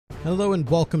Hello and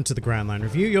welcome to the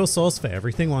GrandLineReview, your source for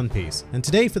everything One Piece. And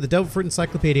today for the Devil Fruit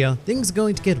Encyclopedia, things are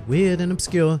going to get weird and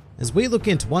obscure as we look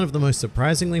into one of the most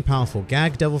surprisingly powerful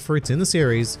gag devil fruits in the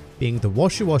series, being the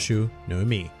Woshu Woshu no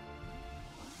Mi.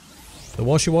 The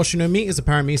Woshu Woshu no Mi is a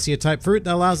paramecia type fruit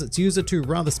that allows its user to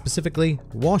rather specifically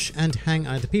wash and hang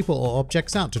either people or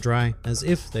objects out to dry as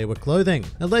if they were clothing,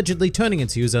 allegedly turning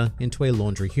its user into a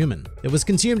laundry human. It was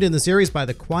consumed in the series by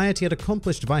the quiet yet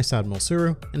accomplished Vice Admiral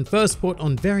Suru and first put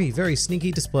on very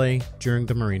sneaky display during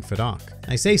the Marineford arc.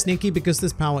 I say sneaky because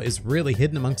this power is really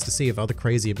hidden amongst a sea of other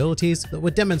crazy abilities that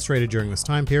were demonstrated during this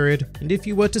time period, and if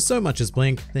you were to so much as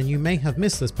blink, then you may have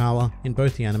missed this power in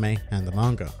both the anime and the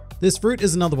manga. This fruit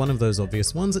is another one of those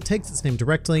obvious ones that takes its name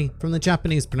directly from the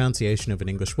Japanese pronunciation of an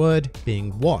English word,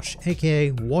 being wash, aka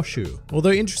washu.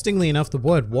 Although interestingly enough, the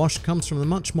word wash comes from the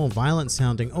much more violent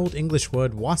sounding Old English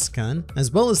word waskan, as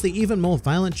well as the even more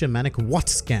violent Germanic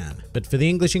watskan. But for the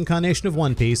English incarnation of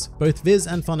One Piece, both Viz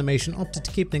and Funimation opted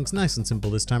to keep things nice and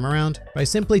simple this time around by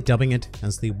simply dubbing it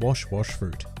as the wash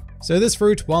fruit. So this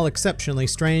fruit, while exceptionally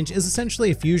strange, is essentially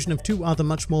a fusion of two other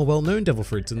much more well-known devil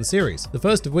fruits in the series. The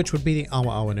first of which would be the Awa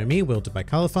Awa no Mi wielded by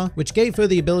Kalifa, which gave her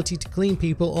the ability to clean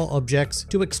people or objects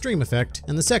to extreme effect,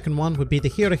 and the second one would be the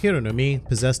Hira Hira no Mi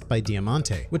possessed by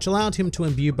Diamante, which allowed him to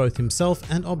imbue both himself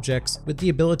and objects with the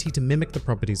ability to mimic the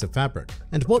properties of fabric.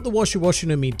 And what the Woshu Woshu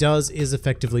no Mi does is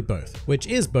effectively both, which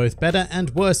is both better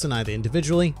and worse than either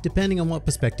individually, depending on what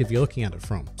perspective you're looking at it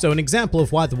from. So an example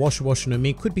of why the Woshu Woshu no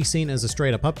Mi could be seen as a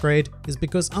straight up upgrade is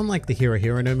because unlike the Hira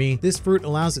Hira no Mi, this fruit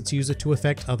allows its user to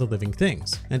affect other living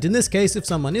things. And in this case, if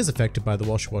someone is affected by the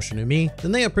Woshu Woshu no Mi,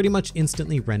 then they are pretty much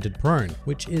instantly rendered prone,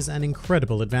 which is an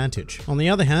incredible advantage. On the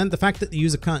other hand, the fact that the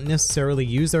user can't necessarily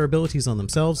use their abilities on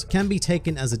themselves can be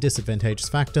taken as a disadvantageous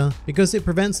factor because it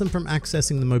prevents them from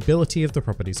accessing the mobility of the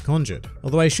properties conjured.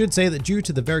 Although I should say that due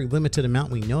to the very limited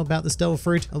amount we know about this devil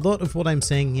fruit, a lot of what I'm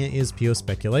saying here is pure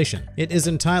speculation. It is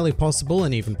entirely possible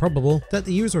and even probable that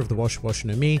the user of the Woshu Woshu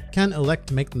no Mi can elect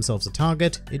to make themselves a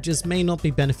target, it just may not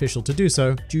be beneficial to do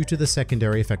so due to the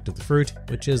secondary effect of the fruit,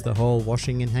 which is the whole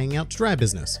washing and hanging out to dry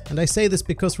business. And I say this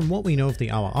because from what we know of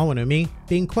the Awa Awa no Mi,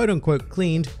 being quote unquote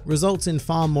cleaned results in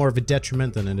far more of a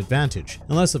detriment than an advantage.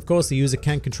 Unless of course the user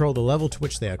can control the level to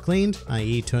which they are cleaned,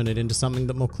 i.e. turn it into something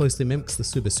that more closely mimics the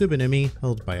Suba Suba no Mi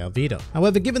held by Alvida.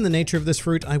 However, given the nature of this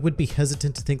fruit, I would be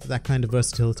hesitant to think that that kind of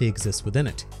versatility exists within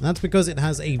it. And that's because it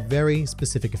has a very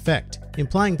specific effect,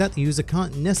 implying that the user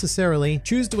can't necessarily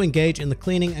choose to engage in the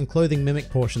cleaning and clothing mimic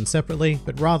portions separately,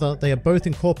 but rather they are both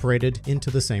incorporated into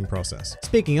the same process.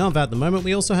 Speaking of, at the moment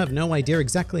we also have no idea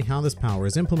exactly how this power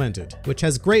is implemented, which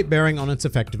has great bearing on its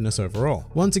effectiveness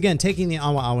overall. Once again, taking the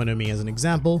Awa Awa no Mi as an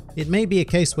example, it may be a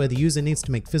case where the user needs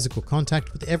to make physical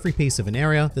contact with every piece of an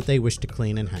area that they wish to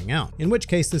clean and hang out, in which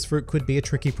case this fruit could be a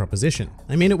tricky proposition.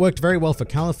 I mean, it worked very well for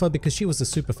Kalifa because she was a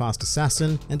super fast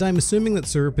assassin, and I'm assuming that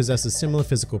Suru possesses similar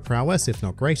physical prowess if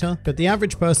not greater, but the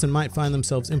average person might find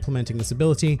themselves implementing this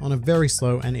ability on a very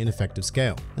slow and ineffective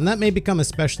scale. And that may become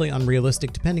especially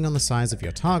unrealistic depending on the size of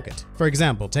your target. For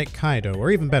example, take Kaido,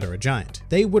 or even better, a giant.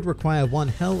 They would require one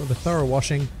hell of a thorough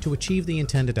washing to achieve the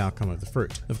intended outcome of the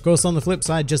fruit. Of course, on the flip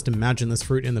side, just imagine this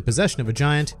fruit in the possession of a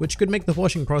giant, which could make the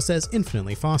washing process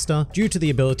infinitely faster due to the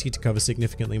ability to cover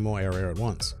significantly more area at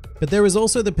once. But there is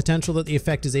also the potential that the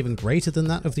effect is even greater than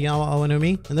that of the Awa Awa no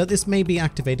Mi, and that this may be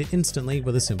activated instantly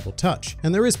with a simple touch.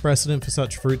 And there is precedent for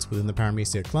such fruits within the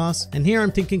paramecia class, and here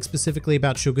I'm thinking specifically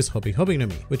about Suga's Hobi Hobi no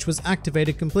Mi, which was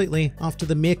activated completely after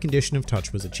the mere condition of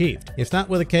touch was achieved. If that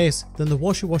were the case, then the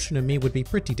Woshu Woshu no Mi would be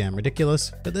pretty damn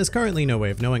ridiculous, but there's currently no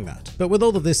way of knowing that. But with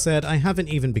all of this said, I haven't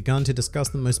even begun to discuss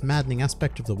the most maddening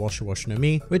aspect of the Woshu Woshu no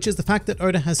Mi, which is the fact that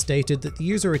Oda has stated that the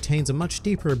user retains a much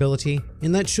deeper ability,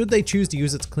 in that should they choose to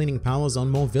use its cleaning powers on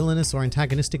more villainous or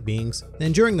antagonistic beings,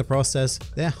 then during the process,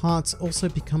 their hearts also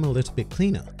become a little bit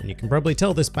cleaner. And you can probably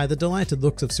tell this by the delighted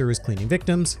looks of Suru's cleaning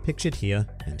victims, pictured here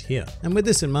and here. And with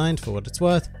this in mind, for what it's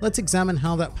worth, let's examine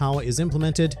how that power is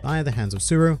implemented via the hands of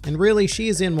Suru, and really she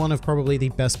is in one of probably the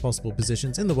best possible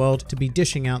positions in the world to be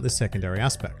dishing out this secondary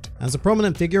aspect. As a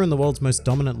prominent figure in the world's most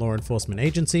dominant law enforcement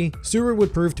agency, Suru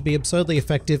would prove to be absurdly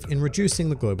effective in reducing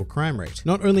the global crime rate,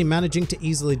 not only managing to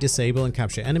easily disable and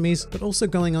capture enemies, but also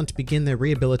going on to begin their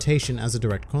rehabilitation as a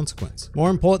direct consequence. More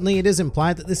importantly, it is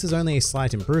implied that this is only a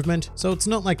slight improvement, so it's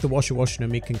not like the Woshu Woshu no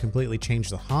Mi can completely change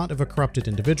the heart of a corrupted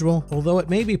individual, although it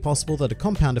may be possible that a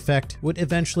compound effect would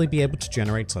eventually be able to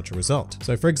generate such a result.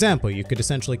 So for example, you could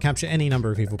essentially capture any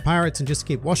number of evil pirates and just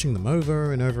keep washing them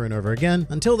over and over and over again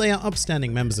until they are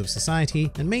upstanding members of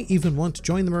society and may even want to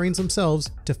join the Marines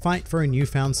themselves to fight for a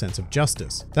newfound sense of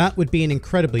justice. That would be an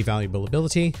incredibly valuable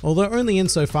ability, although only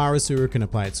insofar as Suru can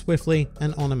apply it swiftly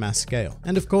and on a mass scale,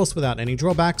 and of course without any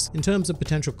drawbacks in terms of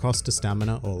potential cost to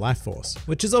stamina or life force,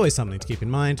 which is always something to keep in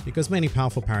mind because many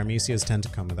powerful paramecias tend to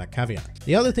come with that caveat.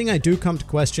 The other thing I do come to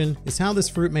question is how this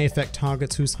fruit may affect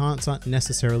targets whose hearts aren't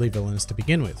necessarily villainous to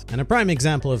begin with, and a prime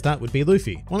example of that would be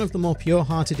Luffy, one of the more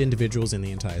pure-hearted individuals in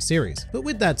the entire series. But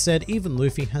with that said, even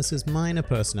Luffy has his minor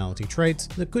personality traits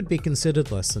that could be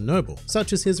considered less than noble,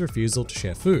 such as his refusal to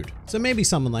share food. So maybe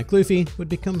someone like Luffy would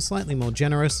become slightly more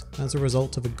generous as a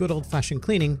result of a good old-fashioned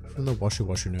cleaning from the Woshu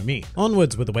Woshu no Mi.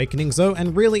 Onwards with Awakenings though,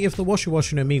 and really if the Woshu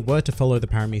Woshu no Mi were to follow the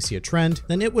paramecia trend,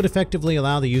 then it would effectively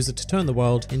allow the user to turn the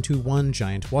world into one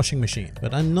giant washing machine,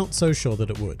 but I'm not so sure that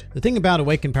it would. The thing about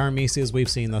awakened paramecias we've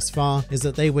seen thus far is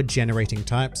that they were generating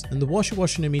types, and the Woshu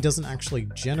Woshu no Mi doesn't actually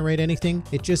generate anything,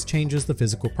 it just changes the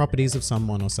physical properties of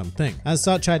someone or something. As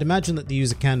such, I'd imagine that the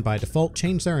user can by default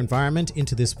change their environment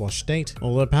into this wash state,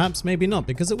 although perhaps maybe not,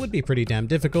 because it would be pretty damn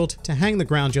difficult to hang the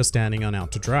ground you're standing on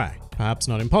out to dry. Perhaps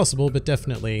not impossible, but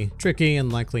definitely tricky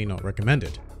and likely not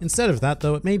recommended. Instead of that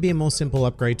though, it may be a more simple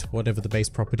upgrade to whatever the base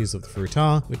properties of the fruit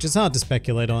are, which is hard to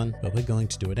speculate on, but we're going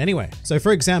to do it anyway. So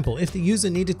for example, if the user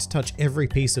needed to touch every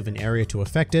piece of an area to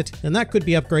affect it, then that could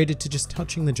be upgraded to just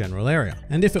touching the general area.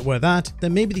 And if it were that,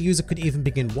 then maybe the user could even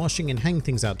begin washing and hang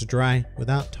things out to dry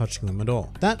without touching them at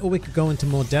all. That, or we could go into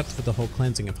more depth with the whole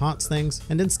cleansing of hearts things,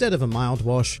 and instead of a mild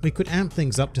wash, we could amp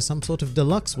things up to some sort of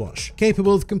deluxe wash,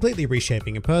 capable of completely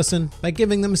reshaping a person by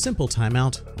giving them a simple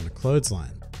timeout on a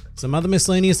clothesline. Some other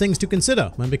miscellaneous things to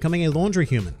consider when becoming a laundry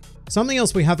human. Something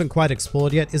else we haven't quite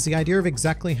explored yet is the idea of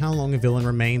exactly how long a villain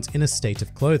remains in a state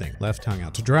of clothing, left hung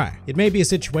out to dry. It may be a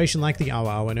situation like the Awa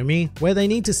Awa no Mi, where they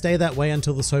need to stay that way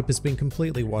until the soap has been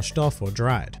completely washed off or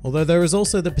dried, although there is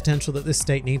also the potential that this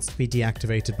state needs to be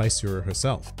deactivated by Suru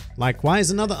herself.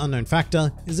 Likewise, another unknown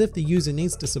factor is if the user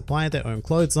needs to supply their own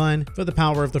clothesline for the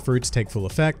power of the fruit to take full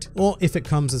effect, or if it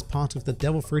comes as part of the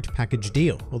Devil Fruit package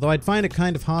deal, although I'd find it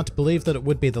kind of hard to believe that it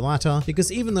would be the latter, because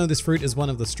even though this fruit is one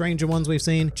of the stranger ones we've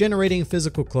seen, generating a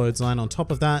physical clothesline on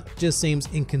top of that just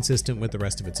seems inconsistent with the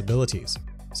rest of its abilities.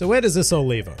 So where does this all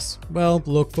leave us? Well,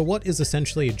 look, for what is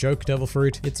essentially a joke devil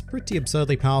fruit, it's pretty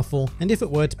absurdly powerful, and if it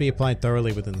were to be applied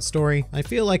thoroughly within the story, I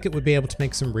feel like it would be able to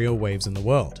make some real waves in the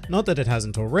world. Not that it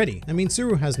hasn't already. I mean,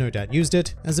 Suru has no doubt used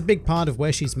it as a big part of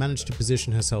where she's managed to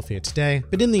position herself here today,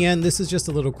 but in the end, this is just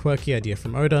a little quirky idea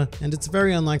from Oda, and it's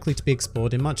very unlikely to be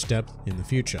explored in much depth in the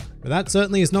future. But that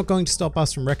certainly is not going to stop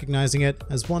us from recognizing it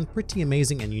as one pretty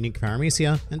amazing and unique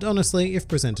paramecia, and honestly, if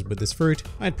presented with this fruit,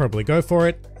 I'd probably go for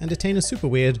it and attain a super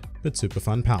weird but super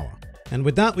fun power. And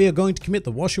with that, we are going to commit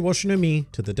the Woshu Woshu no Mi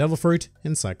to the Devil Fruit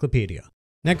Encyclopedia.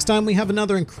 Next time, we have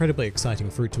another incredibly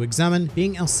exciting fruit to examine,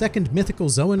 being our second mythical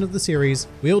Zoan of the series,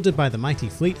 wielded by the mighty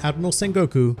Fleet Admiral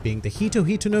Sengoku, being the Hito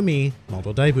Hito no Mi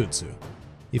Model Daibutsu.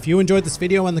 If you enjoyed this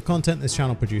video and the content this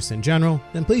channel produces in general,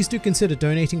 then please do consider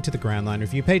donating to the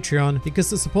GrandLineReview Patreon, because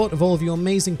the support of all of you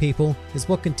amazing people is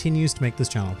what continues to make this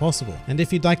channel possible. And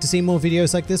if you'd like to see more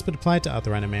videos like this but applied to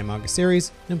other anime and manga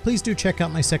series, then please do check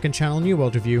out my second channel, New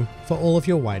World Review, for all of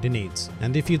your wider needs.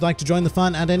 And if you'd like to join the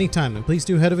fun at any time, then please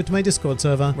do head over to my Discord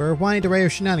server, where a wide array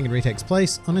of shenaniganry takes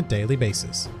place on a daily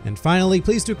basis. And finally,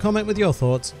 please do comment with your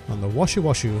thoughts on the Woshu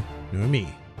Woshu no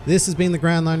Mi. This has been the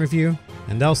GrandLineReview,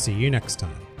 and I'll see you next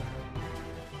time.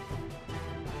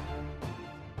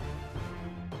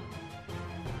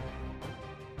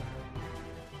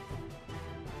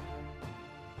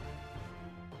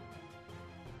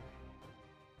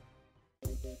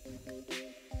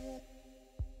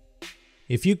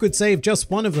 If you could save just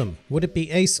one of them, would it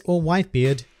be Ace or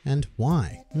Whitebeard, and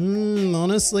why?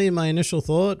 Honestly, my initial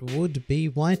thought would be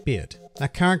Whitebeard.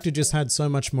 That character just had so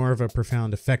much more of a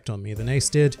profound effect on me than Ace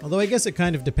did, although I guess it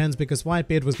kind of depends because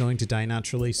Whitebeard was going to die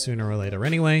naturally sooner or later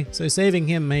anyway, so saving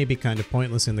him may be kind of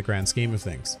pointless in the grand scheme of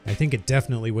things. I think it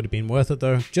definitely would have been worth it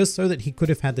though, just so that he could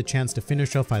have had the chance to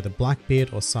finish off either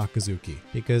Blackbeard or Sakazuki,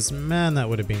 because man, that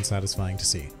would have been satisfying to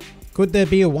see. Could there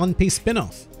be a One Piece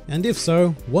spin-off? And if so,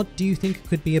 what do you think it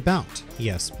could be about?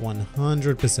 Yes,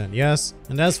 100% yes.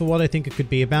 And as for what I think it could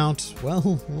be about,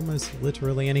 well, almost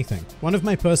literally anything. One of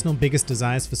my personal biggest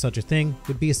desires for such a thing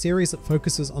would be a series that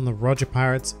focuses on the Roger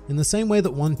Pirates in the same way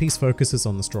that One Piece focuses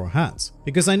on the Straw Hats.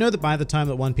 Because I know that by the time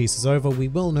that One Piece is over, we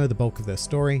will know the bulk of their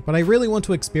story, but I really want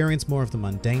to experience more of the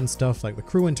mundane stuff like the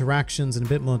crew interactions in a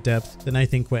bit more depth than I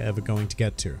think we're ever going to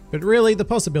get to. But really, the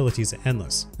possibilities are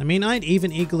endless. I mean, I'd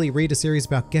even eagerly read a series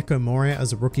about Gecko Moria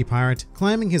as a rookie pirate,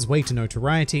 climbing his way to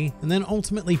notoriety, and then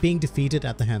ultimately being defeated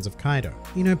at the hands of Kaido.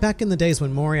 You know, back in the days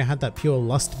when Moria had that pure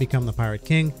lust to become the Pirate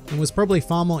King, and was probably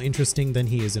far more interesting than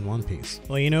he is in One Piece.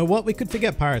 Well, you know what? We could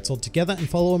forget pirates altogether and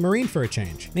follow a marine for a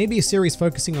change. Maybe a series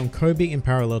focusing on Kobe in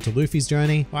parallel to Luffy's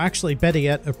journey, or actually better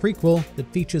yet, a prequel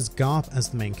that features Garp as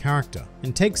the main character,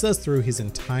 and takes us through his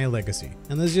entire legacy.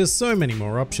 And there's just so many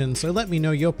more options, so let me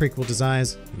know your prequel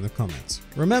desires in the comments.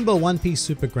 Remember One Piece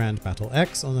Super Grand Battle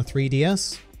X on the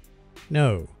 3DS?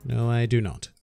 No, I do not.